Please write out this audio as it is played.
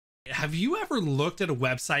have you ever looked at a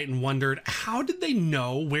website and wondered, how did they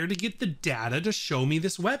know where to get the data to show me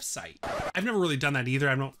this website? I've never really done that either.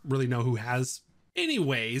 I don't really know who has.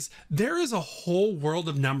 Anyways, there is a whole world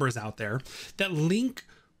of numbers out there that link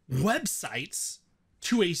websites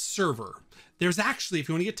to a server. There's actually, if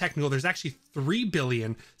you want to get technical, there's actually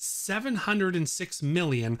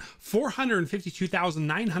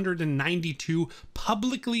 3,706,452,992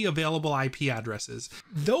 publicly available IP addresses.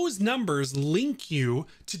 Those numbers link you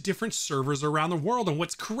to different servers around the world. And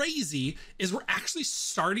what's crazy is we're actually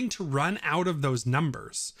starting to run out of those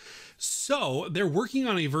numbers. So they're working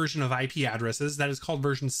on a version of IP addresses that is called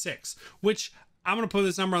version 6, which I'm going to put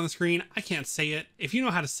this number on the screen. I can't say it. If you know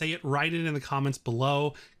how to say it, write it in the comments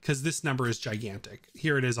below, because this number is gigantic.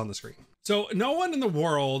 Here it is on the screen. So no one in the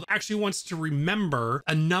world actually wants to remember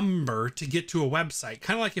a number to get to a website.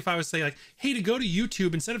 Kind of like if I was say like, hey, to go to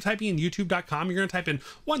YouTube, instead of typing in youtube.com, you're going to type in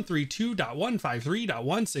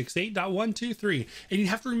 132.153.168.123. And you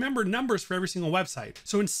have to remember numbers for every single website.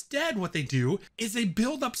 So instead, what they do is they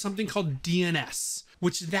build up something called DNS,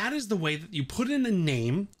 which that is the way that you put in a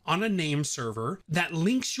name on a name server that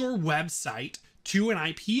links your website to an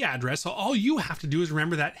IP address. So all you have to do is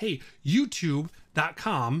remember that, hey,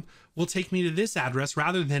 youtube.com will take me to this address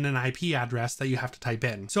rather than an IP address that you have to type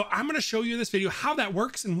in. So I'm going to show you in this video how that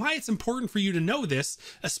works and why it's important for you to know this,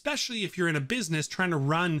 especially if you're in a business trying to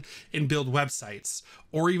run and build websites,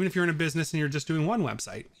 or even if you're in a business and you're just doing one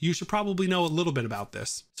website. You should probably know a little bit about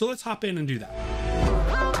this. So let's hop in and do that.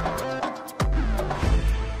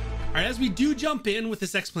 All right, as we do jump in with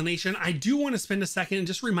this explanation, I do want to spend a second and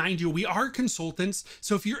just remind you, we are consultants.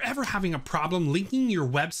 So if you're ever having a problem linking your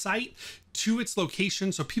website to its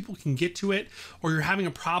location so people can get to it, or you're having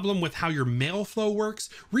a problem with how your mail flow works,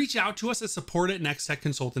 reach out to us at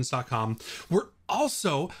support@nexttechconsultants.com. We're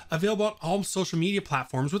also available on all social media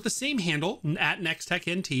platforms with the same handle at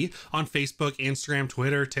NextTechNT on Facebook, Instagram,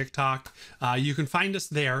 Twitter, TikTok. You can find us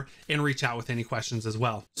there and reach out with any questions as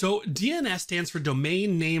well. So DNS stands for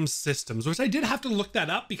Domain Name Systems, which I did have to look that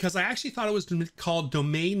up because I actually thought it was called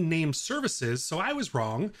Domain Name Services. So I was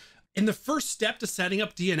wrong. And the first step to setting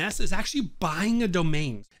up DNS is actually buying a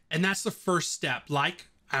domain. And that's the first step, like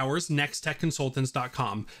ours,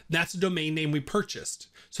 nexttechconsultants.com. That's a domain name we purchased.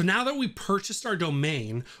 So now that we purchased our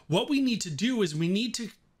domain, what we need to do is we need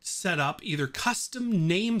to set up either custom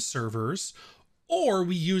name servers, or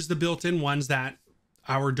we use the built-in ones that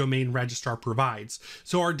our domain registrar provides.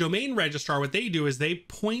 So our domain registrar, what they do is they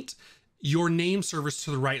point your name servers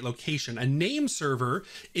to the right location. A name server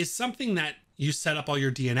is something that you set up all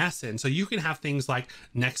your DNS in. So you can have things like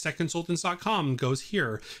nexttechconsultants.com goes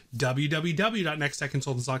here.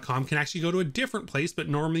 www.nexttechconsultants.com can actually go to a different place, but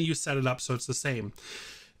normally you set it up so it's the same.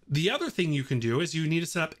 The other thing you can do is you need to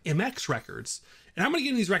set up MX records. And I'm going to get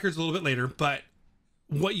into these records a little bit later, but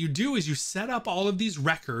what you do is you set up all of these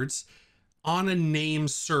records on a name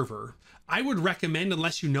server. I would recommend,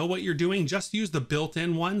 unless you know what you're doing, just use the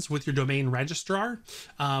built-in ones with your domain registrar.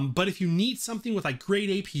 But if you need something with like great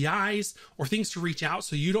APIs or things to reach out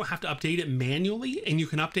so you don't have to update it manually and you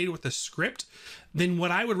can update it with a script, then what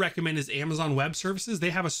I would recommend is Amazon Web Services.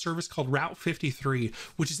 They have a service called Route 53,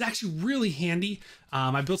 which is actually really handy.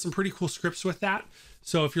 I built some pretty cool scripts with that.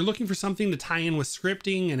 So if you're looking for something to tie in with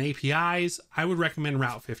scripting and APIs, I would recommend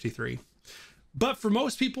Route 53. But for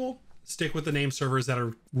most people, stick with the name servers that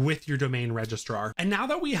are with your domain registrar. And now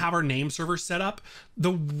that we have our name server set up,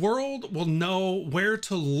 the world will know where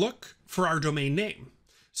to look for our domain name.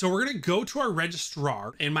 So we're going to go to our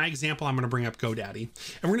registrar. In my example, I'm going to bring up GoDaddy,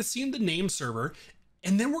 and we're going to see in the name server,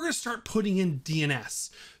 and then we're going to start putting in DNS.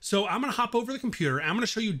 So I'm going to hop over the computer. And I'm going to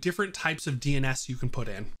show you different types of DNS you can put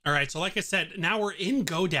in. All right. So like I said, now we're in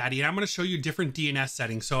GoDaddy, and I'm going to show you different DNS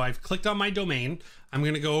settings. So I've clicked on my domain. I'm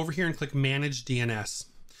going to go over here and click Manage DNS.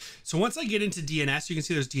 So once I get into DNS, you can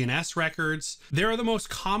see there's DNS records. There are the most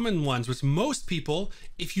common ones, which most people,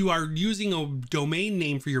 if you are using a domain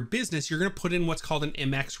name for your business, you're going to put in what's called an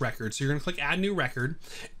MX record. So you're going to click Add New Record.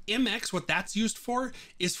 MX, what that's used for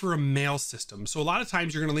is for a mail system. So a lot of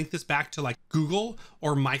times you're going to link this back to like Google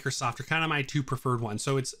or Microsoft are kind of my two preferred ones.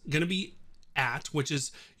 So it's going to be @ which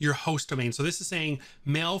is your host domain. So this is saying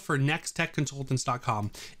mail for nexttechconsultants.com.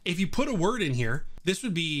 If you put a word in here, this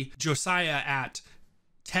would be Josiah at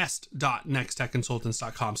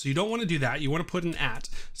test.nexttechconsultants.com. So you don't want to do that. You want to put an @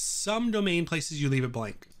 some domain places you leave it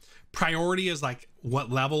blank. Priority is like,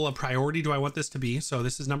 what level of priority do I want this to be? So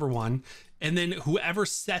this is number 1. And then whoever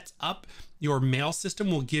sets up your mail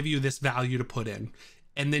system will give you this value to put in.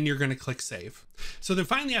 And then you're going to click save. So then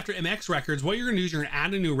finally, after MX records, what you're going to do is you're going to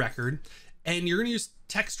add a new record. and you're going to use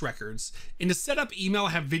text records. And to set up email,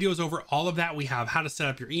 I have videos over all of that. We have how to set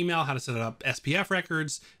up your email, how to set up SPF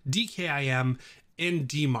records, DKIM, and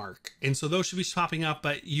DMARC. And so those should be popping up,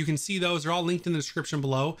 but you can see those are all linked in the description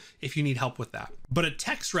below if you need help with that. But a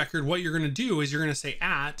text record, what you're going to do is you're going to say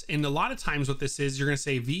 @ and a lot of times what this is, you're going to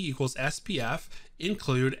say v equals SPF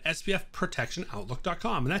include SPF protection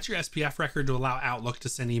outlook.com. And that's your SPF record to allow Outlook to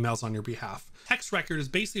send emails on your behalf. Text record is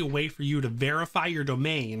basically a way for you to verify your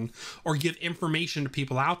domain or give information to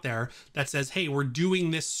people out there that says, hey, we're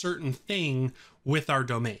doing this certain thing with our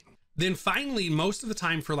domain. Then finally, most of the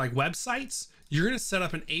time for like websites, you're going to set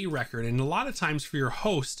up an A record. And a lot of times for your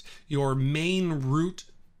host, your main root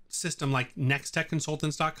system like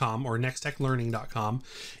nexttechconsultants.com or nexttechlearning.com,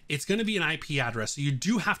 it's going to be an IP address. So you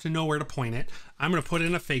do have to know where to point it. I'm going to put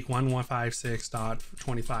in a fake one,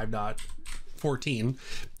 156.25.14.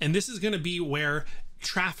 And this is going to be where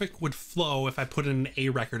traffic would flow if I put in an A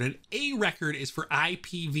record. An A record is for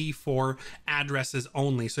IPv4 addresses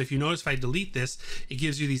only. So if you notice, if I delete this, it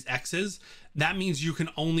gives you these X's. That means you can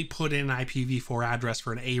only put in an IPv4 address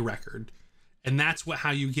for an A record. And that's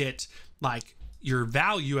how you get like your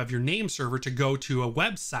value of your name server to go to a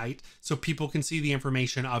website so people can see the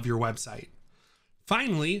information of your website.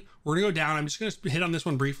 Finally, we're gonna go down. I'm just gonna hit on this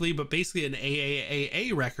one briefly, but basically an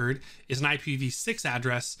AAAA record is an IPv6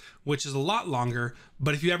 address, which is a lot longer,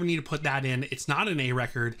 but if you ever need to put that in, it's not an A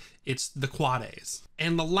record, it's the quad A's.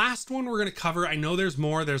 And the last one we're gonna cover, I know there's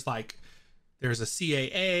more, there's a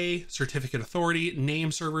CAA, certificate authority,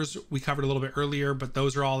 name servers we covered a little bit earlier, but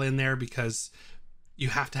those are all in there because you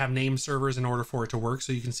have to have name servers in order for it to work.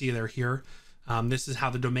 So you can see they're here. This is how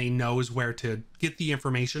the domain knows where to get the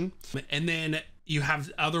information. And then you have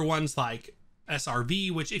other ones like SRV,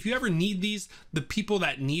 which if you ever need these, the people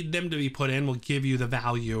that need them to be put in will give you the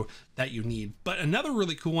value that you need. But another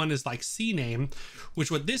really cool one is like CNAME, which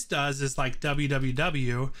what this does is like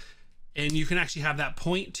www, and you can actually have that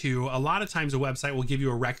point to, a lot of times a website will give you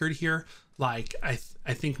a record here. Like I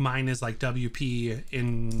think mine is like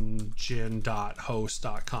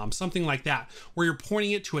wpengine.host.com, something like that, where you're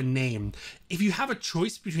pointing it to a name. If you have a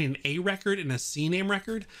choice between an A record and a CNAME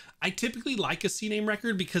record, I typically like a CNAME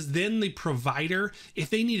record because then the provider, if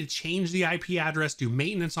they need to change the IP address, do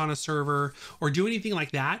maintenance on a server, or do anything like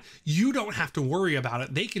that, you don't have to worry about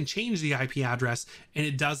it. They can change the IP address and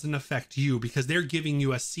it doesn't affect you because they're giving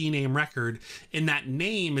you a CNAME record and that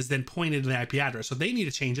name is then pointed to the IP address. So they need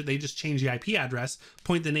to change it. They just change the IP address,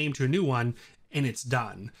 point the name to a new one, and it's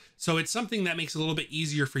done. So it's something that makes it a little bit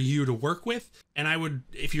easier for you to work with. And I would,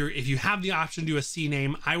 if you have the option to do a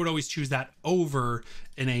CNAME, I would always choose that over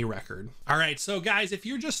an A record. All right, so guys, if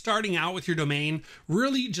you're just starting out with your domain,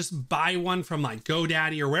 really just buy one from like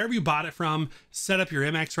GoDaddy or wherever you bought it from. Set up your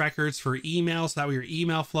MX records for email so that way your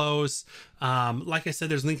email flows. Like I said,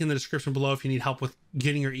 there's a link in the description below if you need help with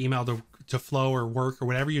getting your email to flow or work or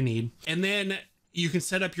whatever you need. And then you can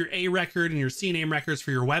set up your A record and your CNAME records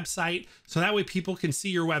for your website. So that way people can see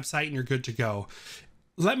your website and you're good to go.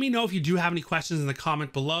 Let me know if you do have any questions in the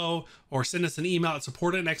comment below or send us an email at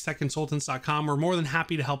support@nexttechconsultants.com. We're more than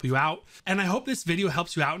happy to help you out. And I hope this video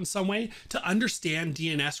helps you out in some way to understand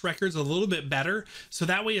DNS records a little bit better. So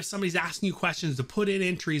that way, if somebody's asking you questions to put in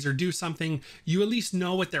entries or do something, you at least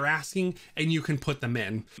know what they're asking and you can put them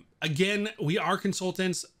in. Again, we are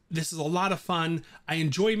consultants. This is a lot of fun. I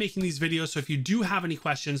enjoy making these videos. So if you do have any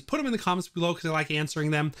questions, put them in the comments below because I like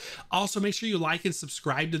answering them. Also, make sure you like and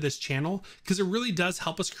subscribe to this channel because it really does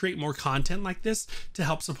help us create more content like this to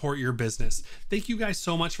help support your business. Thank you guys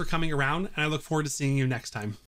so much for coming around, and I look forward to seeing you next time.